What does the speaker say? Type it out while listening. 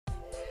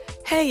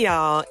Hey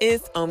y'all,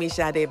 it's Omi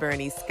Sade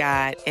Bernie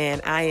Scott,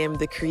 and I am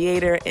the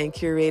creator and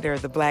curator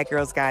of the Black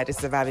Girl's Guide to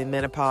Surviving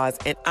Menopause.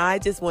 And I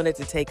just wanted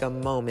to take a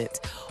moment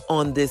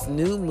on this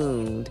new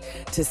moon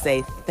to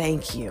say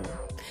thank you.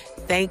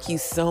 Thank you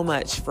so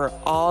much for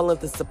all of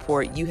the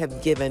support you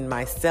have given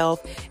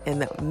myself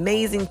and the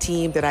amazing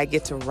team that I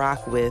get to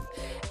rock with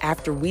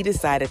after we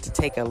decided to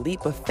take a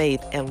leap of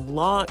faith and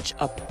launch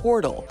a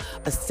portal,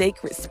 a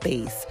sacred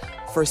space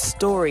for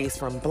stories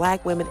from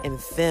Black women and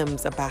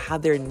femmes about how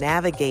they're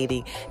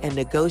navigating and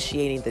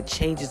negotiating the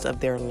changes of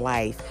their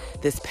life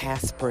this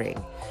past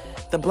spring.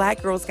 The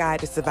Black Girl's Guide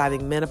to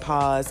Surviving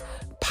Menopause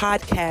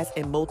podcast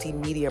and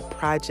multimedia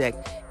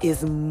project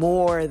is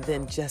more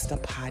than just a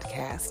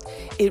podcast.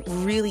 It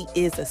really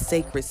is a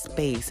sacred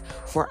space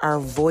for our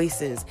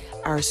voices,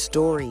 our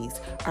stories,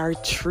 our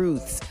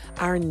truths,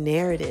 our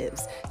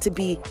narratives to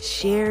be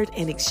shared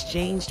and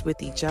exchanged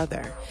with each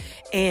other.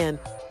 And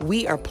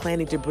we are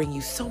planning to bring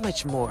you so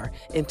much more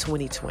in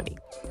 2020.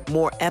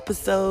 More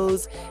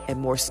episodes and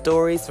more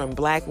stories from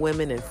Black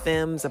women and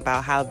femmes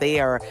about how they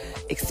are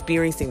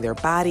experiencing their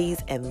bodies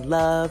and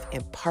love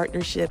and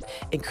partnership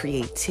and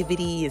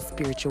creativity and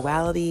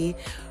spirituality.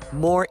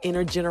 More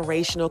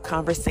intergenerational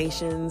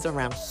conversations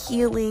around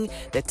healing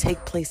that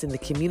take place in the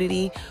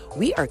community.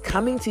 We are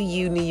coming to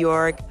you, New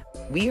York.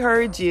 We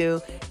heard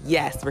you.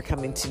 Yes, we're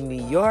coming to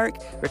New York.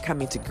 We're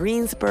coming to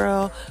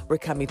Greensboro. We're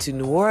coming to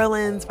New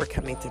Orleans. We're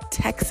coming to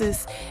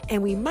Texas.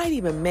 And we might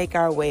even make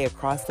our way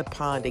across the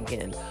pond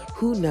again.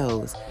 Who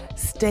knows?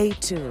 Stay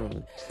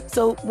tuned.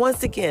 So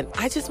once again,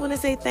 I just want to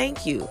say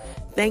thank you.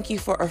 Thank you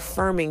for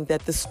affirming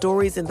that the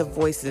stories and the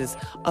voices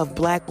of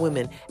Black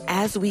women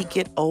as we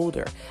get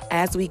older,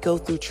 as we go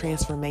through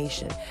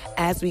transformation,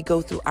 as we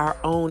go through our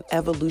own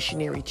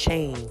evolutionary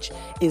change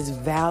is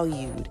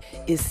valued,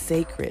 is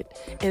sacred,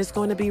 and it's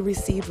going to be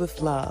received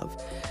with love.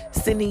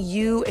 Sending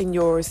you and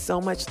yours so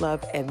much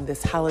love in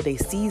this holiday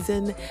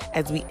season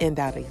as we end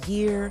out a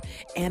year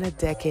and a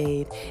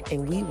decade,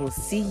 and we will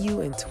see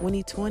you in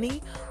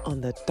 2020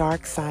 on the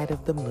dark side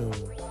of the moon.